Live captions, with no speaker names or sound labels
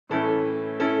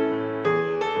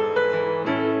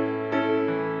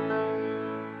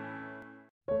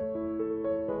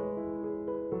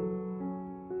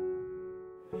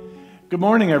Good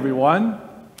morning, everyone.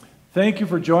 Thank you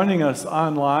for joining us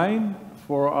online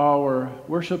for our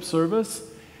worship service.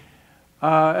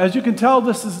 As you can tell,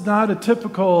 this is not a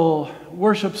typical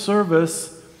worship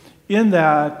service in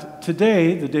that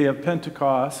today, the day of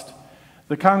Pentecost,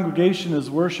 the congregation is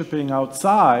worshiping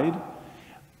outside,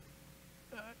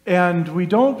 and we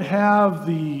don't have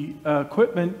the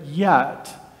equipment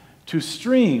yet to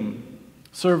stream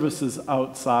services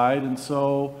outside, and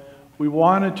so we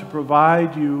wanted to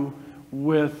provide you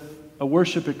with a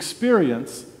worship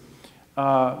experience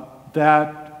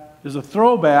that is a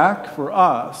throwback for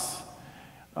us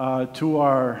to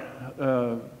our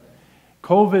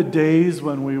COVID days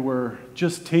when we were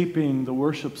just taping the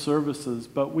worship services,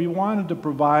 but we wanted to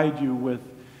provide you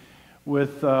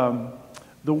with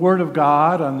the Word of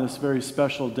God on this very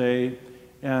special day,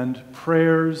 and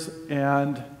prayers,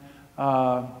 and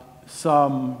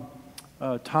some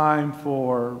time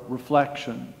for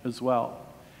reflection as well.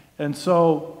 And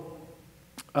so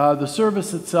the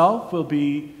service itself will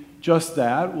be just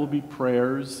that. It will be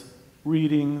prayers,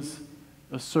 readings,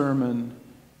 a sermon,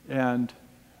 and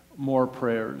more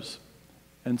prayers.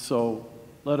 And so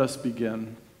let us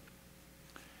begin.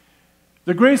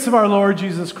 The grace of our Lord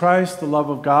Jesus Christ, the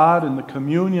love of God, and the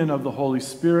communion of the Holy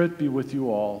Spirit be with you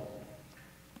all.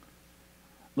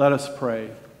 Let us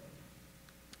pray.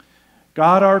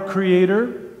 God, our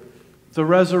Creator, the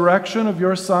resurrection of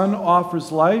your Son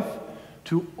offers life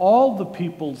to all the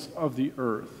peoples of the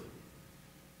earth.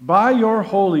 By your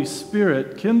Holy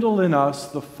Spirit, kindle in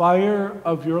us the fire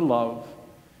of your love,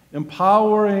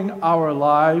 empowering our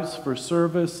lives for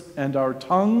service and our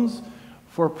tongues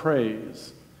for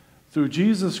praise. Through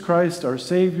Jesus Christ, our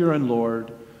Savior and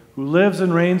Lord, who lives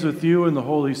and reigns with you in the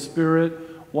Holy Spirit,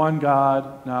 one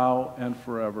God, now and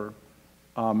forever.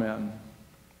 Amen.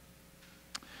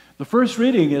 The first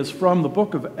reading is from the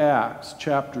book of Acts,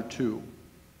 chapter 2.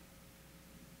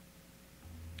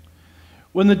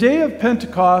 When the day of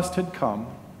Pentecost had come,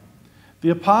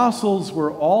 the apostles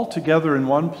were all together in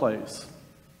one place.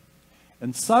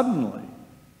 And suddenly,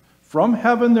 from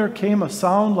heaven there came a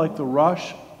sound like the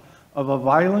rush of a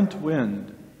violent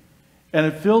wind, and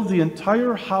it filled the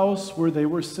entire house where they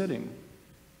were sitting.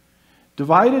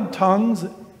 Divided tongues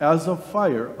as of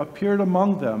fire appeared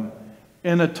among them,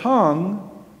 and a tongue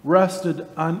rested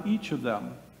on each of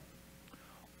them.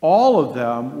 All of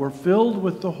them were filled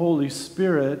with the Holy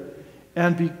Spirit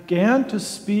and began to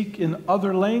speak in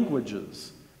other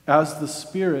languages as the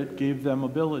Spirit gave them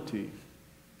ability.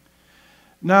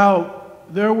 Now,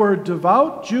 there were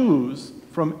devout Jews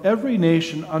from every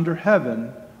nation under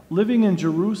heaven living in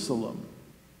Jerusalem.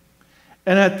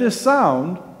 And at this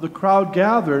sound, the crowd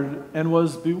gathered and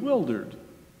was bewildered,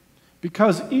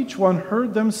 because each one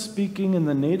heard them speaking in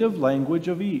the native language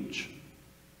of each.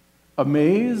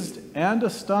 Amazed and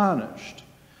astonished,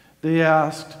 they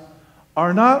asked,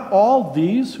 "Are not all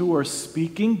these who are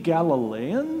speaking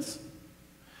Galileans?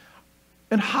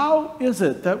 And how is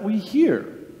it that we hear,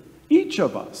 each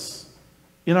of us,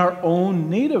 in our own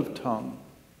native tongue?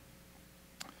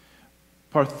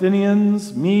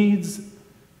 Parthians, Medes,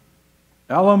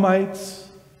 Elamites,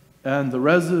 and the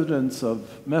residents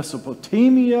of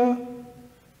Mesopotamia,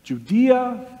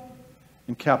 Judea,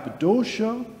 and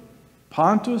Cappadocia,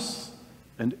 Pontus,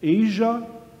 and Asia,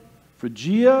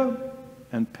 Phrygia,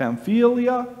 and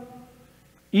Pamphylia,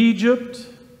 Egypt,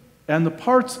 and the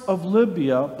parts of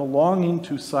Libya belonging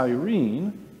to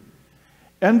Cyrene,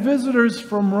 and visitors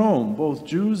from Rome, both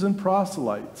Jews and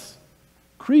proselytes,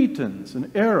 Cretans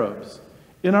and Arabs.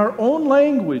 In our own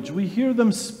language, we hear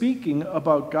them speaking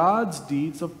about God's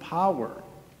deeds of power."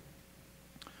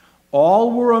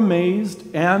 All were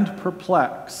amazed and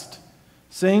perplexed,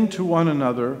 saying to one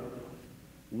another,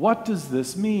 "What does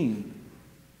this mean?"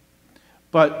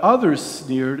 But others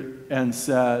sneered and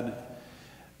said,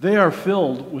 "They are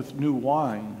filled with new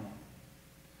wine."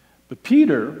 But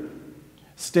Peter,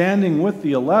 standing with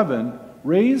the 11,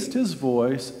 raised his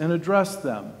voice and addressed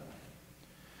them.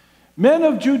 "Men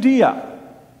of Judea,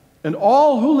 and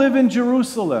all who live in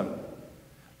Jerusalem,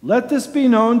 let this be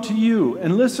known to you,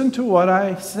 and listen to what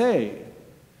I say.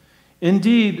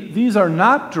 Indeed, these are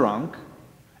not drunk,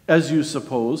 as you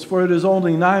suppose, for it is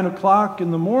only 9 o'clock in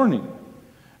the morning.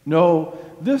 No,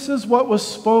 this is what was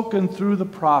spoken through the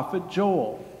prophet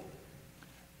Joel."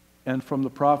 And from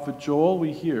the prophet Joel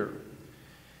we hear,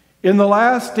 "In the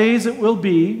last days it will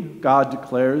be, God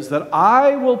declares, that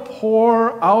I will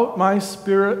pour out my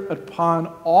Spirit upon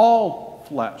all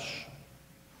flesh.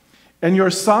 And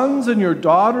your sons and your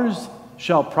daughters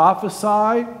shall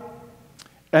prophesy,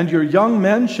 and your young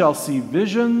men shall see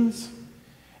visions,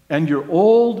 and your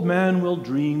old men will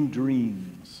dream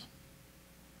dreams.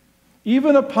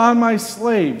 Even upon my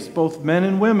slaves, both men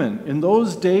and women. In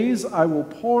those days I will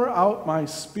pour out my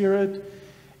Spirit,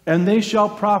 and they shall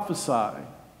prophesy.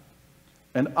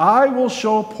 And I will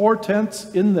show portents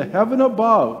in the heaven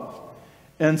above,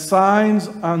 and signs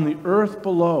on the earth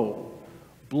below,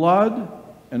 blood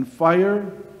and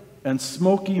fire and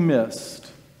smoky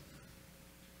mist.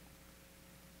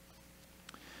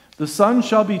 The sun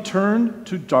shall be turned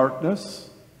to darkness,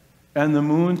 and the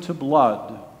moon to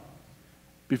blood,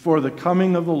 before the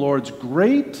coming of the Lord's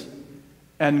great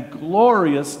and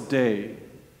glorious day.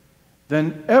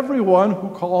 Then everyone who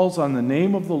calls on the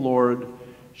name of the Lord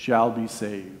shall be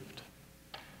saved.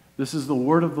 This is the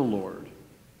word of the Lord.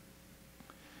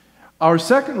 Our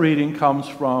second reading comes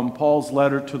from Paul's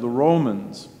letter to the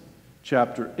Romans,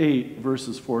 chapter 8,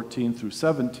 verses 14 through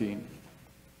 17.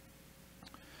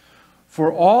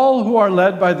 For all who are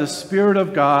led by the Spirit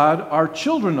of God are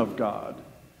children of God.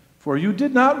 For you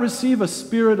did not receive a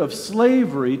spirit of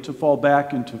slavery to fall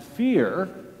back into fear,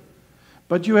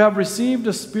 but you have received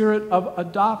a spirit of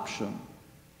adoption.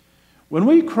 When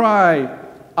we cry,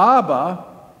 Abba,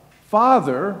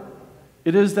 Father,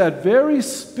 it is that very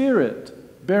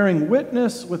Spirit bearing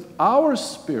witness with our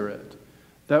spirit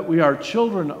that we are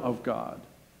children of God.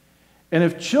 And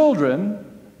if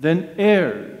children, then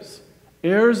heirs,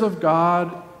 heirs of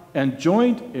God and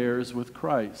joint heirs with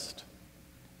Christ.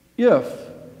 If,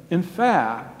 in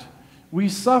fact, we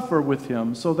suffer with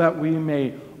him so that we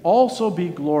may also be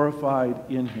glorified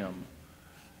in him.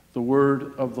 The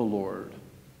word of the Lord.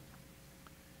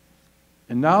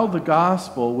 And now the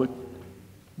gospel,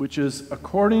 which is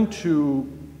according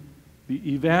to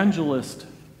the evangelist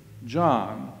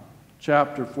John,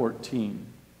 chapter 14.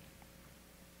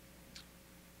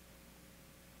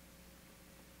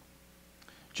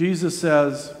 Jesus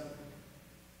says,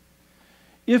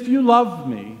 "If you love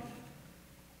me,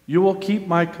 you will keep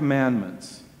my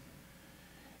commandments.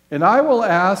 And I will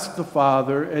ask the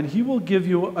Father, and he will give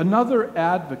you another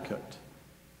advocate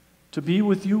to be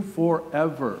with you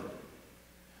forever.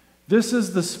 This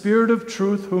is the Spirit of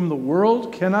truth, whom the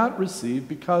world cannot receive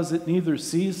because it neither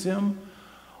sees him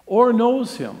or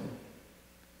knows him.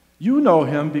 You know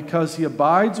him because he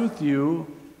abides with you,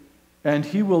 and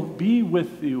he will be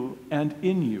with you and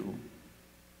in you.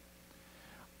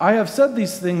 I have said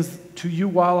these things to you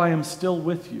while I am still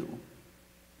with you.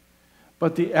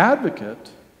 But the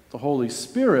advocate, the Holy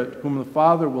Spirit, whom the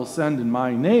Father will send in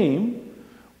my name,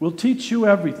 will teach you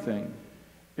everything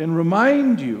and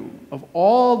remind you of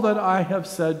all that I have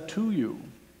said to you.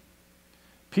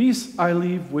 Peace I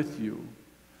leave with you.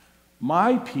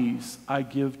 My peace I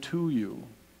give to you.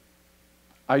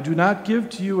 I do not give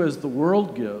to you as the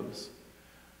world gives.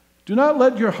 Do not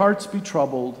let your hearts be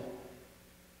troubled,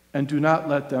 and do not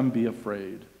let them be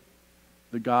afraid."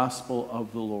 The gospel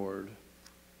of the Lord.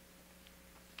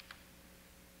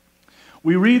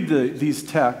 We read these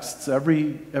texts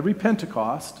every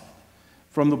Pentecost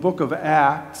from the book of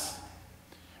Acts,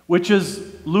 which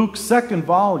is Luke's second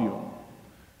volume.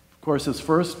 Of course, his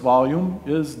first volume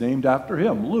is named after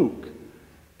him, Luke.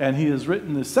 And he has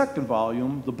written the second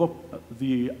volume,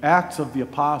 the Acts of the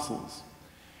Apostles.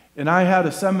 And I had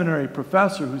a seminary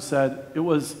professor who said it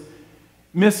was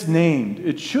misnamed.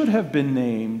 It should have been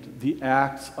named the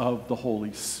Acts of the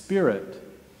Holy Spirit.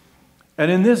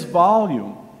 And in this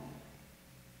volume,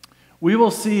 we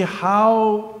will see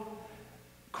how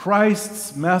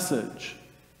Christ's message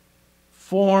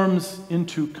forms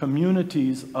into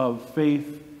communities of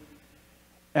faith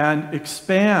and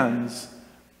expands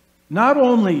not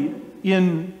only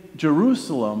in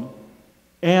Jerusalem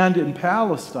and in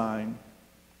Palestine,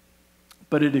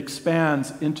 but it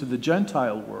expands into the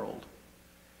Gentile world.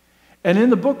 And in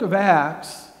the book of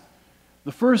Acts,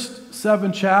 the first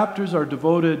 7 chapters are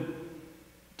devoted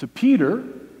to Peter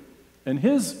and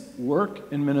his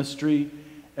work and ministry,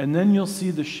 and then you'll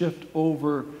see the shift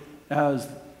over as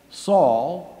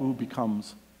Saul, who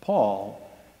becomes Paul,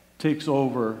 takes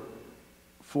over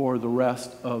for the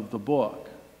rest of the book.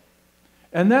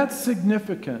 And that's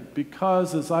significant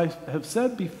because, as I have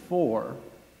said before,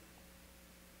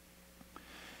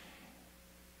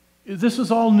 this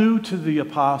was all new to the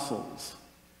apostles.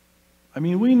 I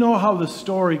mean, we know how the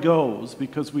story goes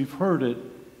because we've heard it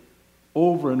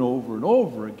over and over and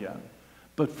over again.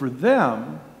 But for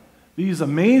them, these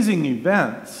amazing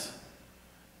events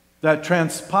that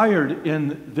transpired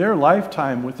in their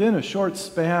lifetime within a short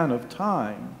span of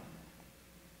time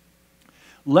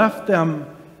left them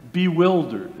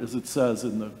bewildered, as it says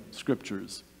in the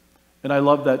scriptures. And I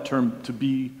love that term, to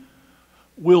be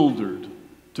wildered,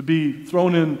 to be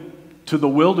thrown into the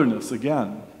wilderness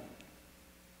again,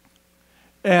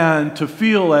 and to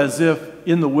feel as if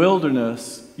in the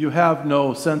wilderness, you have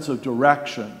no sense of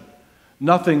direction.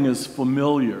 Nothing is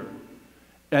familiar.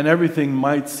 And everything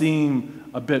might seem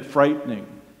a bit frightening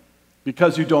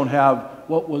because you don't have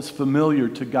what was familiar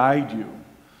to guide you.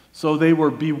 So they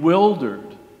were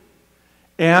bewildered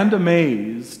and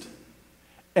amazed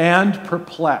and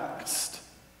perplexed.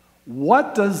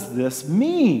 What does this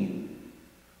mean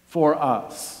for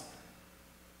us?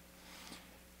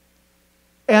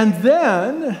 And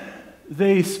then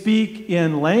they speak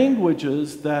in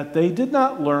languages that they did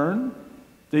not learn.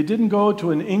 They didn't go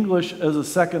to an English as a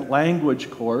second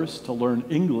language course to learn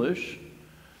English.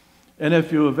 And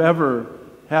if you have ever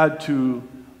had to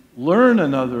learn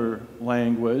another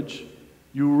language,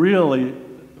 you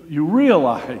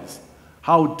realize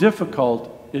how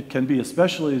difficult it can be,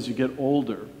 especially as you get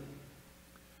older.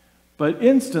 But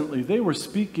instantly, they were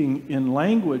speaking in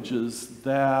languages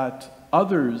that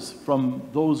others from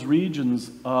those regions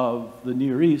of the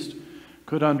Near East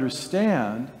could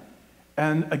understand.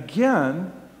 And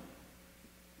again,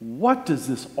 what does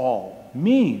this all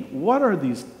mean? What are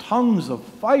these tongues of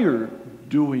fire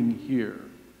doing here?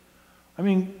 I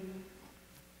mean,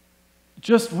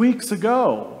 just weeks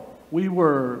ago, we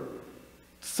were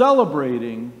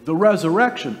celebrating the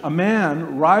resurrection, a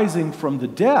man rising from the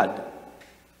dead.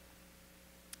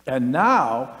 And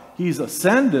now he's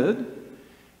ascended,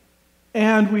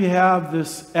 and we have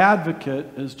this advocate,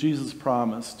 as Jesus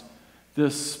promised,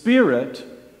 this Spirit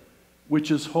which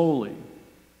is holy.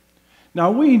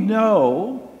 Now we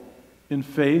know in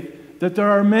faith that there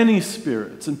are many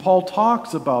spirits, and Paul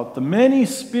talks about the many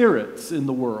spirits in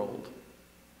the world.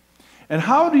 And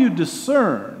how do you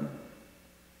discern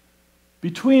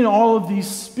between all of these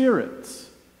spirits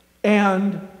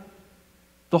and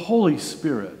the Holy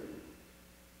Spirit?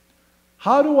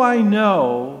 How do I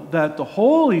know that the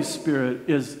Holy Spirit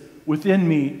is within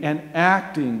me and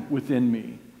acting within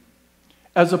me,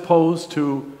 as opposed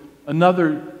to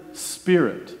another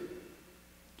spirit?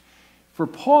 For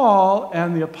Paul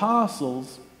and the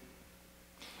apostles,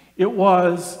 it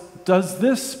was, does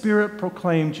this Spirit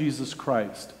proclaim Jesus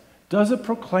Christ? Does it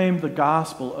proclaim the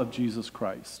gospel of Jesus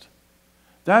Christ?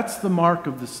 That's the mark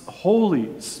of this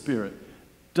Holy Spirit.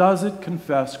 Does it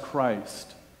confess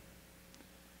Christ?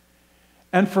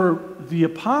 And for the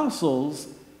apostles,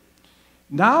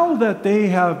 now that they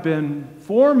have been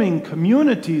forming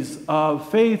communities of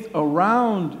faith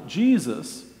around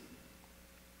Jesus,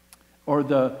 or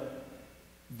the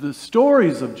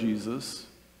stories of Jesus,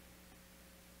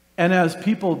 and as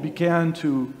people began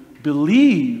to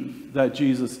believe that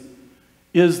Jesus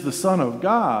is the Son of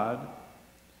God,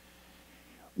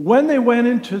 when they went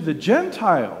into the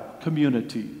Gentile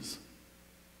communities,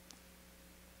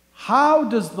 how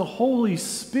does the Holy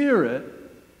Spirit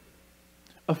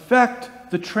affect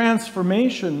the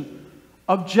transformation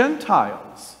of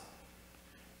Gentiles?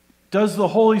 Does the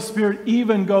Holy Spirit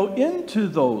even go into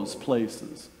those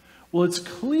places? Well, it's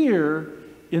clear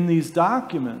in these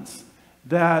documents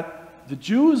that the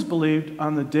Jews believed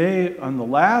on the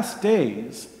last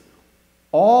days,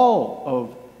 all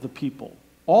of the people,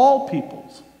 all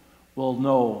peoples will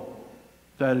know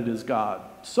that it is God.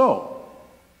 So,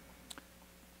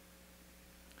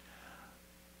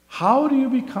 how do you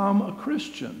become a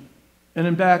Christian?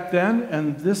 And back then,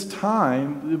 and this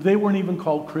time, they weren't even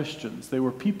called Christians. They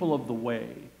were people of the way.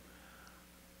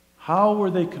 How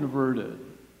were they converted?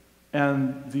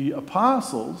 And the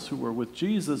apostles who were with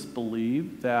Jesus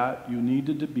believed that you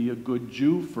needed to be a good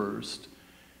Jew first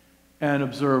and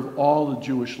observe all the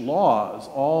Jewish laws,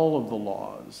 all of the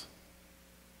laws.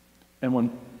 And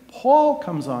when Paul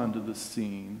comes onto the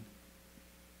scene,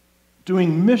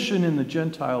 doing mission in the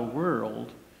Gentile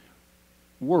world,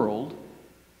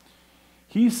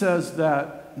 he says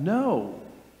that, no,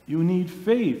 you need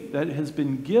faith that has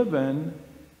been given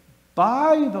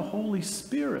by the Holy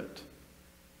Spirit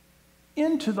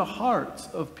into the hearts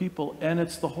of people, and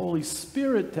it's the Holy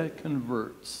Spirit that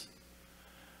converts,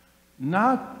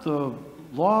 not the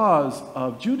laws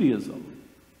of Judaism.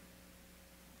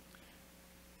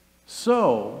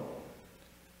 So,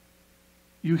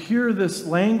 you hear this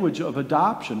language of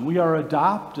adoption. We are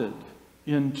adopted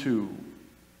into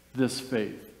this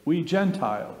faith. We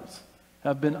Gentiles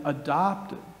have been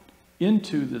adopted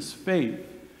into this faith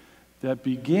that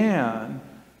began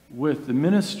with the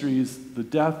ministries, the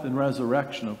death and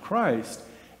resurrection of Christ,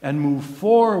 and moved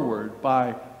forward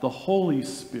by the Holy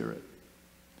Spirit.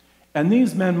 And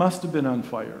these men must have been on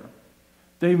fire.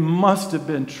 They must have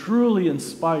been truly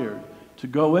inspired to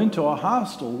go into a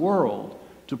hostile world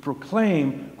to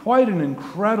proclaim quite an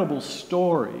incredible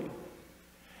story.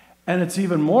 And it's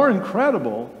even more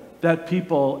incredible that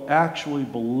people actually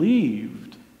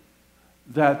believed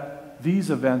that these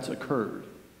events occurred.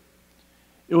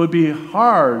 It would be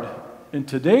hard in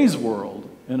today's world,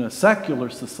 in a secular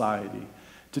society,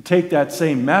 to take that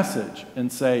same message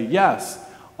and say, yes,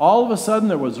 all of a sudden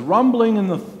there was rumbling in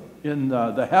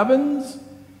the heavens,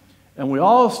 and we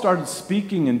all started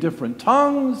speaking in different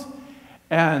tongues,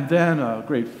 and then a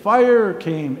great fire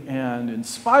came and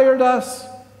inspired us.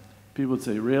 People would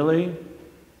say, really?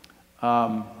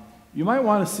 You might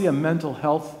want to see a mental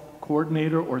health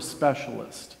coordinator or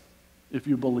specialist if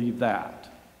you believe that.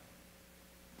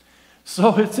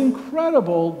 So it's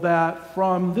incredible that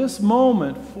from this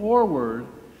moment forward,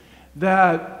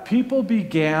 that people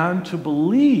began to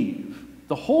believe.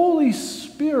 The Holy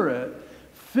Spirit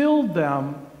filled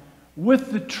them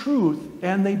with the truth,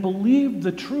 and they believed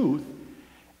the truth,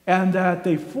 and that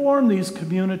they formed these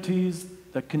communities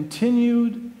that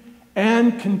continued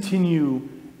and continue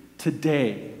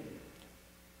today.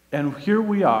 And here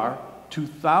we are,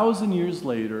 2,000 years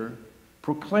later,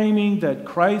 proclaiming that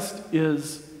Christ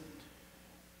is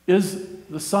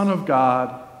the Son of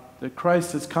God, that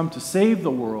Christ has come to save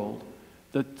the world,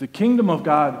 that the kingdom of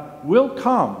God will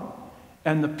come,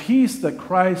 and the peace that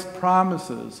Christ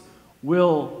promises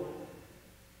will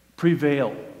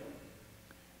prevail.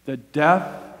 That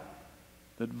death,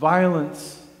 that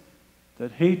violence,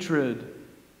 that hatred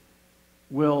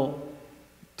will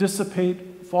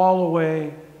dissipate, fall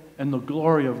away, and the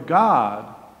glory of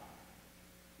God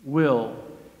will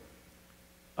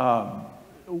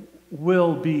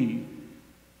be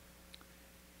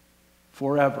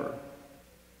forever.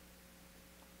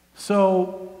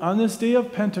 So, on this day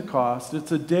of Pentecost,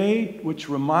 it's a day which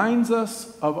reminds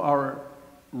us of our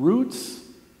roots,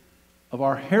 of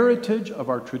our heritage, of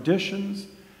our traditions,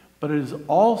 but it is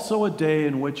also a day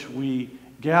in which we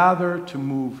gather to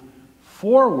move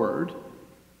forward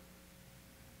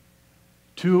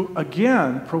to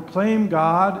again proclaim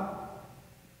God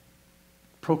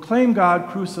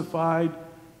crucified,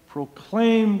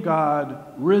 proclaim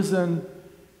God risen,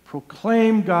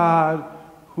 proclaim God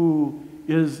who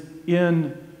is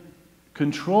in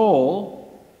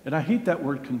control, and I hate that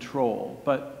word control,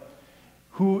 but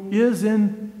who is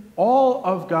in all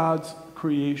of God's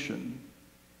creation,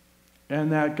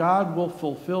 and that God will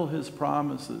fulfill his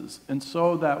promises, and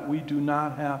so that we do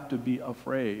not have to be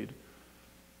afraid,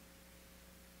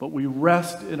 but we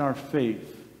rest in our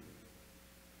faith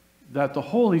that the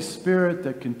Holy Spirit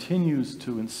that continues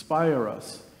to inspire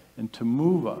us and to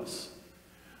move us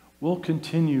will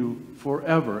continue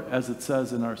forever, as it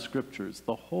says in our scriptures.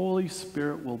 The Holy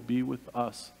Spirit will be with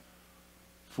us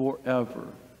forever.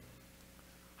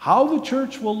 How the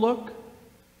church will look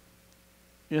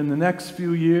in the next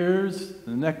few years,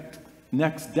 the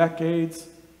next decades,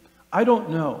 I don't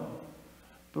know.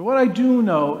 But what I do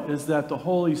know is that the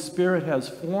Holy Spirit has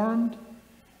formed,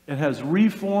 and has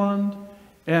reformed,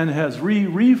 and has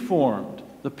reformed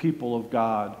the people of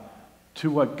God to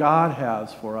what God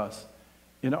has for us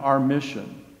in our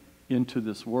mission into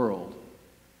this world.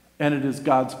 And it is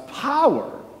God's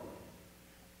power,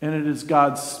 and it is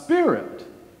God's Spirit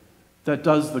that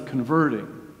does the converting,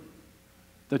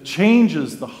 that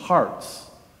changes the hearts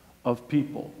of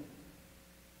people.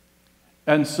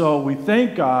 And so we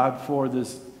thank God for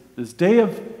this day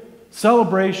of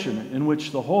celebration in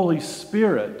which the Holy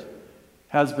Spirit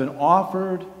has been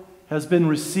offered, has been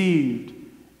received,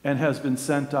 and has been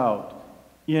sent out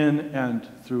in and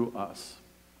through us.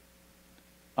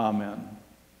 Amen.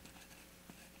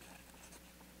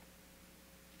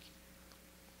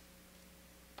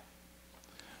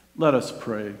 Let us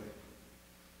pray.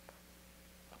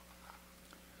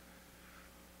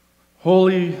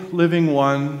 Holy living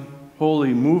one,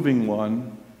 holy moving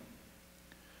one,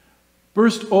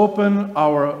 burst open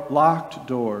our locked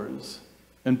doors,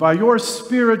 and by your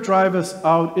Spirit drive us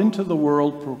out into the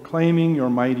world proclaiming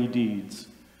your mighty deeds.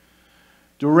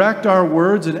 Direct our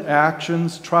words and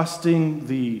actions, trusting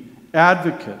the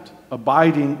advocate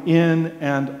abiding in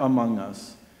and among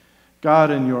us.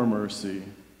 God, in your mercy,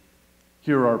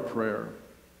 hear our prayer.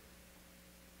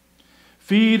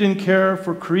 Feed and care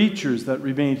for creatures that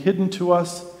remain hidden to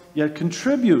us, yet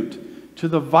contribute to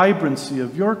the vibrancy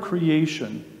of your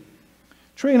creation.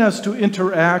 Train us to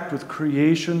interact with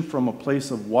creation from a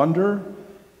place of wonder,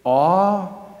 awe,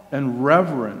 and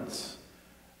reverence.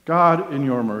 God, in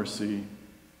your mercy,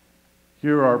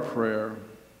 hear our prayer.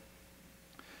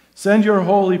 Send your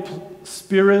Holy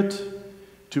Spirit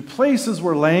to places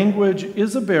where language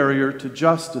is a barrier to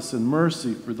justice and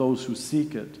mercy for those who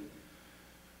seek it.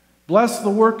 Bless the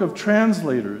work of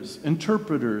translators,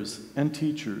 interpreters, and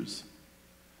teachers.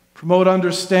 Promote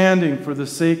understanding for the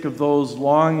sake of those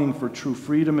longing for true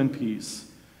freedom and peace.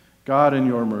 God, in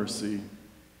your mercy,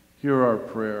 hear our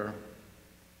prayer.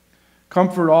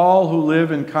 Comfort all who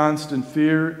live in constant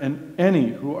fear and any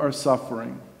who are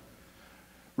suffering.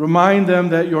 Remind them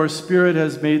that your Spirit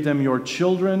has made them your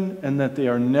children and that they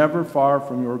are never far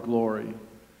from your glory.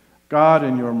 God,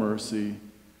 in your mercy,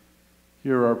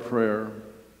 hear our prayer.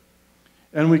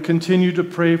 And we continue to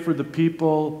pray for the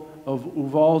people of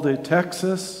Uvalde,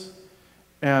 Texas,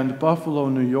 and Buffalo,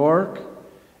 New York,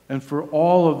 and for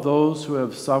all of those who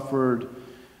have suffered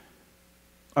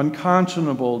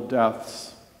unconscionable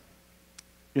deaths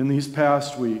in these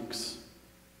past weeks.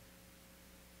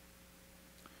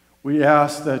 We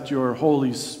ask that your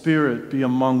Holy Spirit be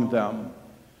among them,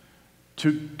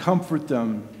 to comfort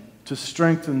them, to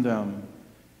strengthen them,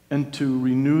 and to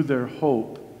renew their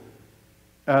hope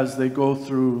as they go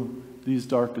through these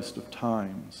darkest of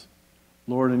times.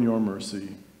 Lord, in your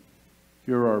mercy,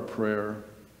 hear our prayer.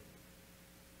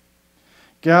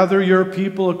 Gather your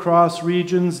people across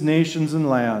regions, nations, and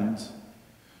lands.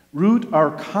 Root our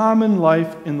common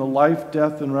life in the life,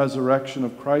 death, and resurrection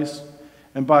of Christ,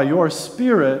 and by your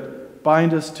Spirit,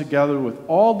 bind us together with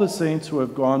all the saints who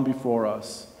have gone before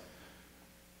us.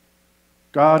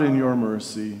 God, in your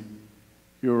mercy,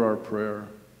 hear our prayer.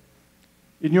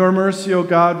 In your mercy, O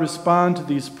God, respond to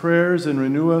these prayers and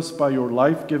renew us by your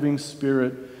life-giving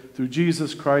Spirit through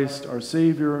Jesus Christ, our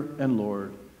Savior and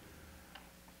Lord.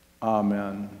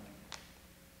 Amen.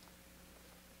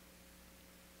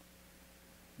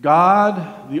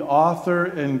 God, the author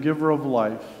and giver of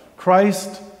life,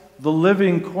 Christ, the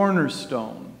living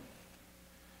cornerstone,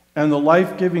 and the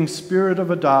life-giving Spirit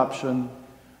of adoption,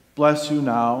 bless you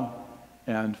now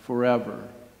and forever.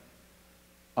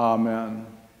 Amen.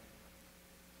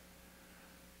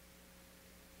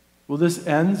 Well, this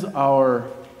ends our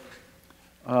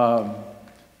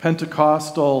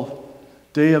Pentecostal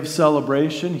day of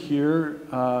celebration here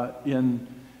in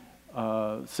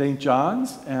St.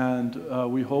 John's, and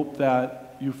we hope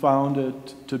that you found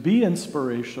it to be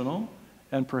inspirational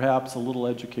and perhaps a little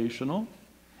educational,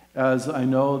 as I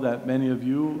know that many of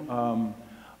you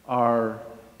are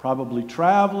probably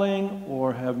traveling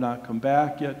or have not come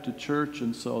back yet to church,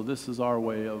 and so this is our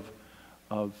way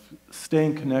of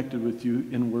staying connected with you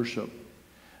in worship.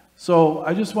 So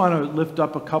I just want to lift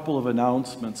up a couple of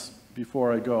announcements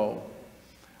before I go.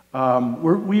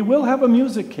 We will have a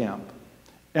music camp,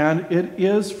 and it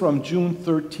is from June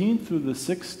 13th through the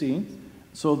 16th,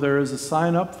 so there is a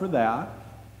sign up for that.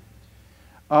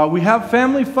 We have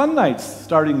family fun nights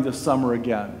starting this summer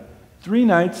again. 3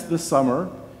 nights this summer.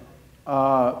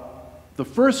 The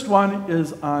first one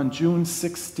is on June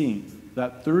 16th,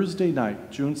 that Thursday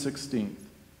night, June 16th.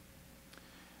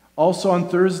 Also on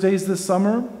Thursdays this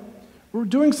summer, we're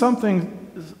doing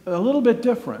something a little bit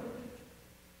different.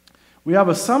 We have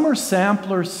a summer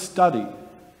sampler study,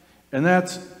 and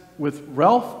that's with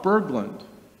Ralph Berglund.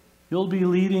 He'll be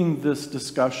leading this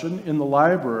discussion in the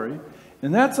library,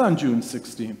 and that's on June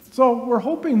 16th. So we're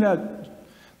hoping that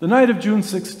the night of June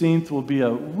 16th will be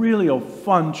really a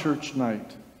fun church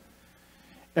night.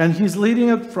 And he's leading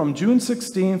it from June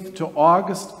 16th to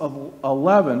August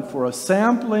 11th for a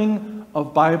sampling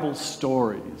of Bible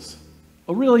stories.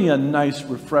 Really a nice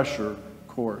refresher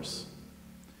course.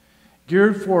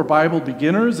 Geared for Bible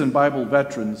beginners and Bible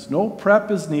veterans. No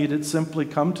prep is needed. Simply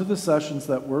come to the sessions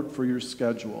that work for your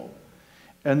schedule.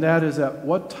 And that is at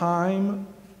what time,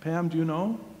 Pam, do you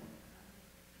know?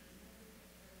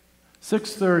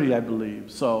 6:30, I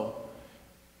believe. So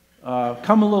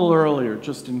come a little earlier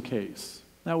just in case.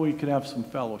 That way you can have some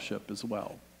fellowship as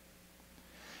well.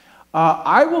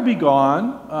 I will be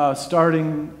gone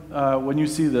starting, when you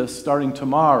see this, starting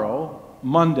tomorrow,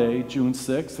 Monday, June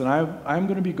 6th, and I'm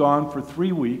going to be gone for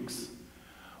 3 weeks.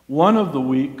 One of the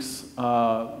weeks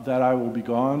that I will be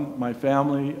gone, my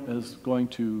family is going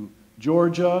to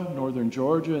Georgia, northern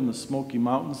Georgia, in the Smoky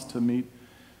Mountains to meet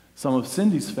some of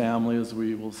Cindy's family, as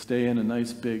we will stay in a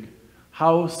nice big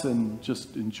house and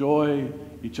just enjoy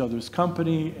each other's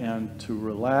company and to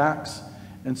relax.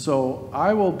 And so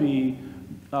I will be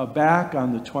back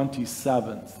on the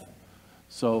 27th.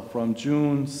 So from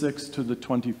June 6th to the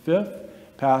 25th,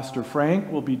 Pastor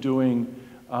Frank will be doing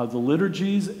the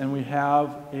liturgies, and we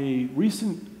have a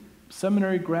recent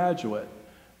seminary graduate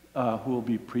who will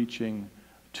be preaching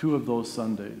 2 of those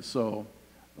Sundays. So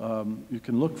you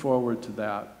can look forward to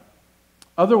that.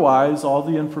 Otherwise, all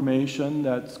the information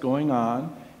that's going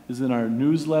on is in our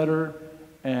newsletter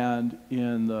and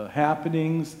in the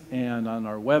happenings and on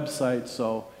our website,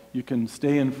 so you can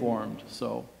stay informed.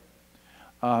 So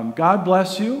God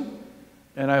bless you,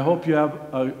 and I hope you have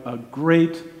a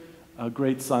great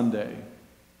Sunday.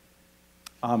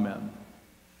 Amen.